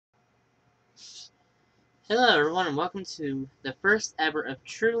Hello everyone and welcome to the first ever of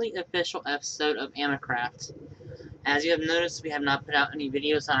truly official episode of Amacraft. As you have noticed, we have not put out any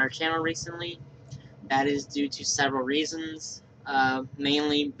videos on our channel recently. That is due to several reasons,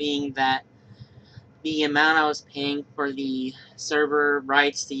 mainly being that the amount I was paying for the server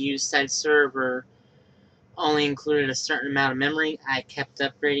rights to use said server only included a certain amount of memory. I kept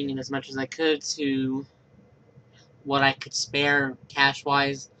upgrading it as much as I could to what I could spare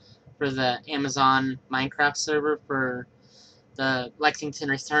cash-wise for the Amazon Minecraft server for the Lexington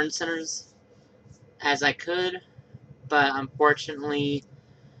Return Centers as I could, but unfortunately,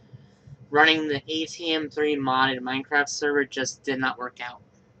 running the ATM3 modded Minecraft server just did not work out.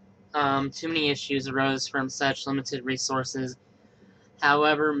 Too many issues arose from such limited resources.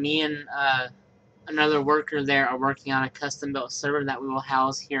 However, me and another worker there are working on a custom-built server that we will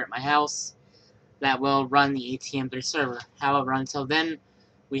house here at my house that will run the ATM3 server. However, until then,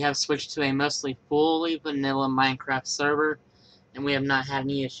 we have switched to a mostly fully vanilla Minecraft server, and we have not had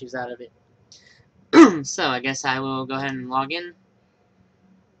any issues out of it. So, I guess I will go ahead and log in.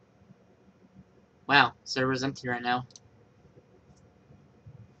 Wow, server's empty right now.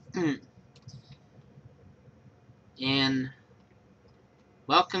 And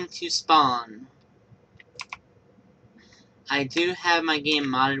welcome to Spawn. I do have my game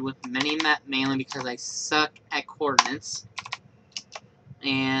modded with Minimap mainly because I suck at coordinates.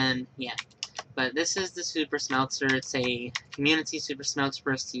 And yeah, but this is the Super Smelter. It's a community Super Smelter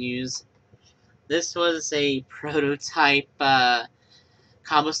for us to use. This was a prototype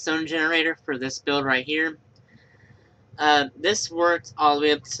cobblestone generator for this build right here. This worked all the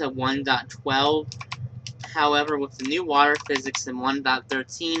way up to 1.12. However, with the new water physics in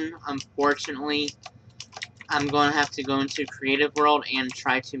 1.13, unfortunately, I'm going to have to go into Creative World and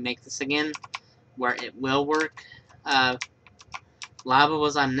try to make this again, where it will work. Lava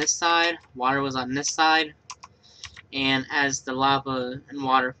was on this side, water was on this side, and as the lava and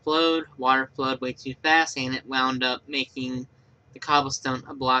water flowed way too fast, and it wound up making the cobblestone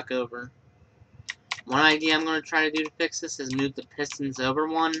a block over. One idea I'm going to try to do to fix this is move the pistons over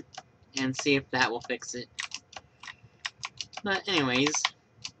one, and see if that will fix it. But anyways,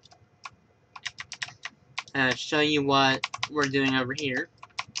 show you what we're doing over here.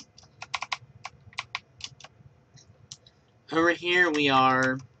 Over here we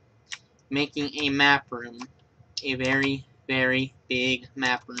are making a map room. A very, very big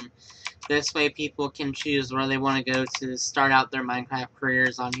map room. This way people can choose where they want to go to start out their Minecraft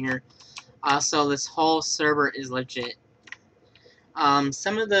careers on here. Also, this whole server is legit.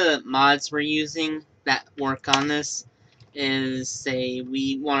 Some of the mods we're using that work on this is, say,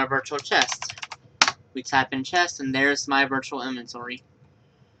 we want a virtual chest. We type in chest, and there's my virtual inventory.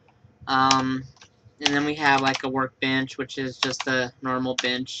 And then we have like a workbench, which is just a normal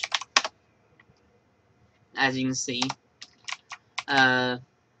bench, as you can see.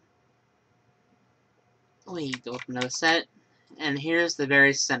 We go up another set, and here's the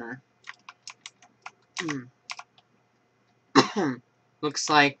very center. Looks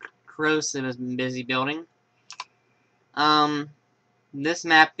like Corrosive has been busy building. This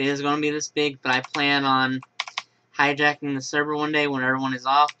map is going to be this big, but I plan on hijacking the server one day when everyone is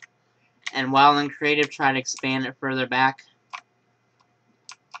off, and while in creative, try to expand it further back.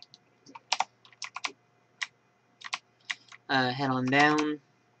 Head on down.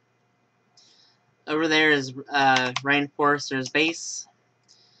 Over there is Rainforester's base.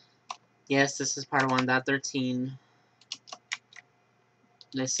 Yes, this is part of 1.13.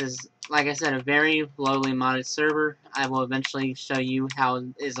 This is, like I said, a very lowly modded server. I will eventually show you how it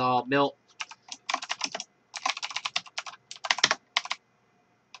is all built.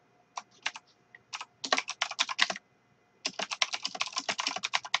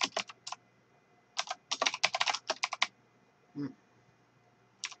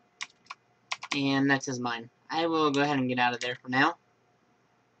 And that's his mine. I will go ahead and get out of there for now.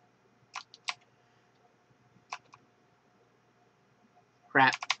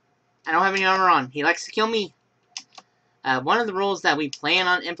 Crap. I don't have any armor on. He likes to kill me. One of the rules that we plan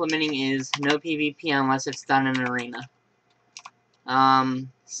on implementing is no PvP unless it's done in an arena. Let's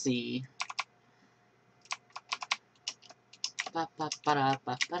see. I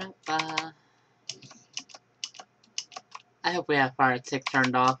hope we have fire tick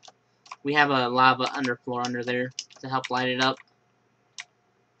turned off. We have a lava underfloor under there to help light it up.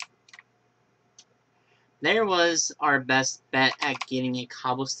 There was our best bet at getting a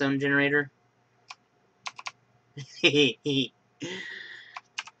cobblestone generator. You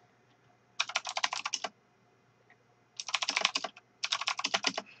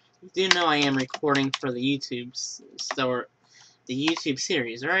do know I am recording for the YouTube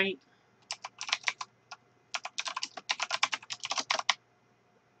series, right?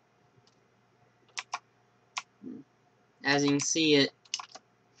 As you can see, it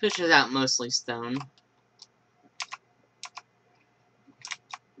pushes out mostly stone.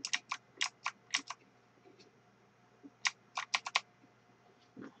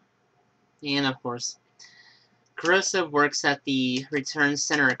 And of course, Corrosive works at the return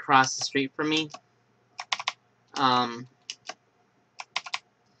center across the street from me.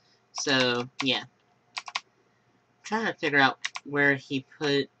 So, yeah. I'm trying to figure out where he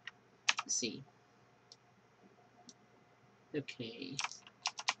put... Let's see. Okay.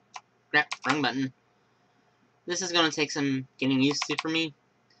 Crap, wrong button. This is going to take some getting used to for me.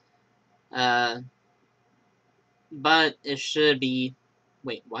 But it should be...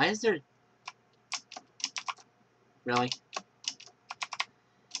 Wait, why is there... Really?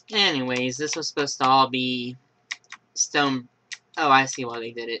 Anyways, this was supposed to all be stone... Oh, I see why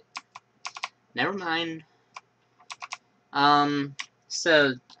they did it. Never mind.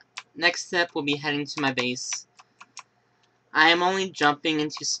 So, next step will be heading to my base. I am only jumping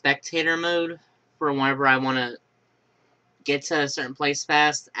into spectator mode for whenever I want to get to a certain place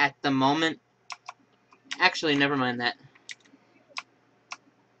fast. At the moment... Actually, never mind that.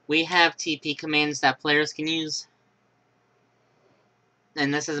 We have TP commands that players can use.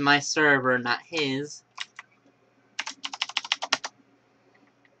 And this is my server, not his.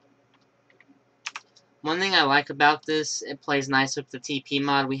 One thing I like about this, it plays nice with the TP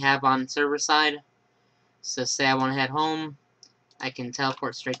mod we have on server side. So say I want to head home, I can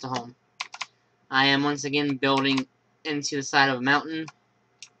teleport straight to home. I am once again building into the side of a mountain.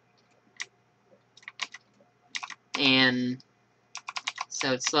 And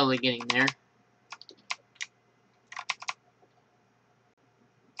so it's slowly getting there.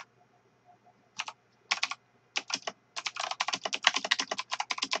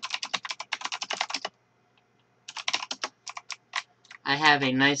 I have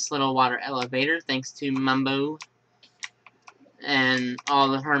a nice little water elevator thanks to Mumbo and all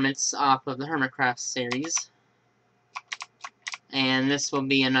the hermits off of the Amacraft series. And this will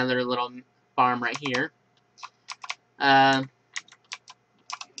be another little farm right here. I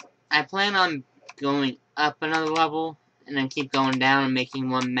plan on going up another level and then keep going down and making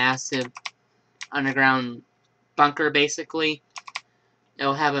one massive underground bunker, basically.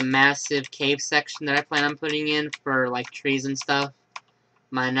 It'll have a massive cave section that I plan on putting in for like trees and stuff.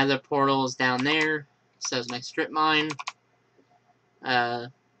 My nether portal is down there. So is my strip mine. I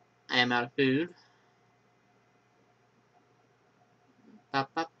am out of food. As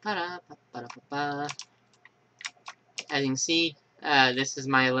you can see, this is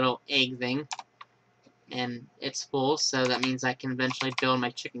my little egg thing. And it's full, so that means I can eventually build my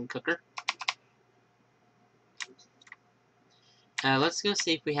chicken cooker. Let's go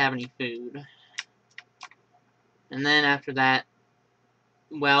see if we have any food. And then after that,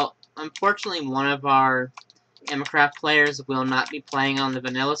 well, unfortunately one of our Amacraft players will not be playing on the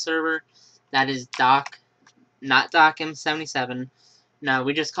vanilla server. That is Doc, not Doc M77. No,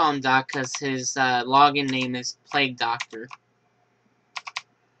 we just call him Doc because his login name is Plague Doctor.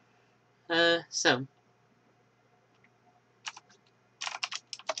 So.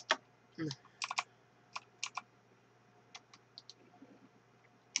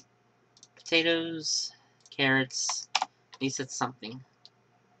 Potatoes, carrots, at least it's something.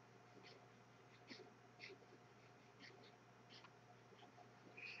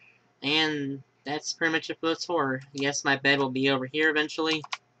 And that's pretty much it for the tour. Yes, my bed will be over here eventually.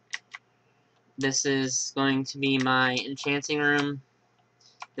 This is going to be my enchanting room.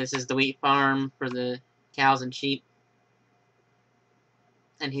 This is the wheat farm for the cows and sheep.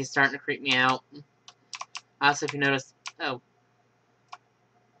 And he's starting to creep me out. Also, if you notice... Oh.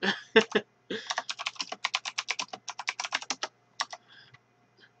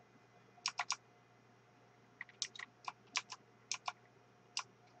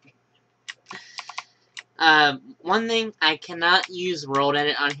 One thing, I cannot use World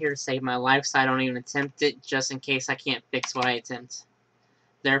Edit on here to save my life, so I don't even attempt it, just in case I can't fix what I attempt.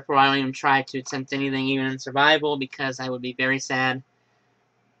 Therefore, I don't even try to attempt anything, even in survival, because I would be very sad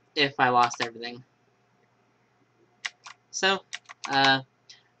if I lost everything. So, I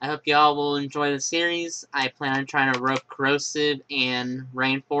hope y'all will enjoy the series. I plan on trying to rope Corrosive and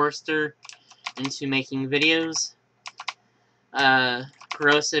Rainforester into making videos.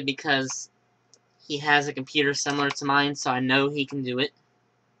 Corrosive because he has a computer similar to mine, so I know he can do it.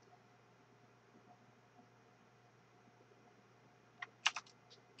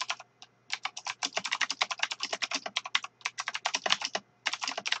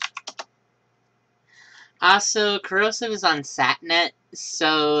 Also, Corrosive is on Satnet,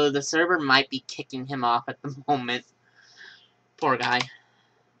 so the server might be kicking him off at the moment. Poor guy.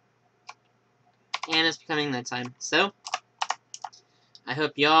 and it's becoming nighttime. So, I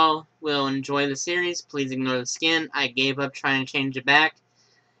hope y'all will enjoy the series. Please ignore the skin. I gave up trying to change it back,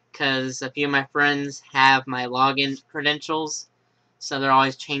 because a few of my friends have my login credentials, so they're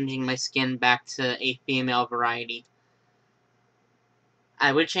always changing my skin back to a female variety.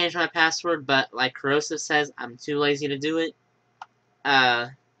 I would change my password, but like Corrosive says, I'm too lazy to do it.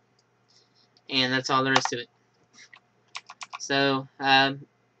 And that's all there is to it. So, don't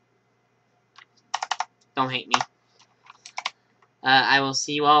hate me. I will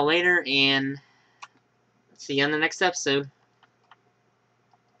see you all later, and see you on the next episode.